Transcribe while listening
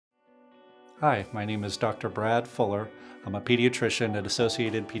Hi, my name is Dr. Brad Fuller. I'm a pediatrician at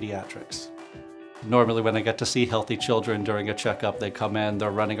Associated Pediatrics. Normally when I get to see healthy children during a checkup, they come in,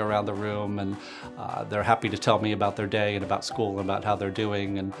 they're running around the room, and they're happy to tell me about their day and about school and about how they're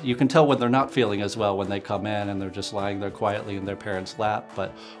doing. And you can tell when they're not feeling as well when they come in and they're just lying there quietly in their parents' lap.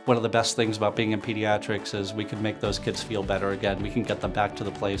 But one of the best things about being in pediatrics is we can make those kids feel better again. We can get them back to the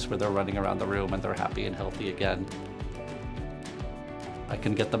place where they're running around the room and they're happy and healthy again. I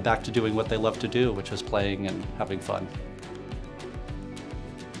can get them back to doing what they love to do, which is playing and having fun.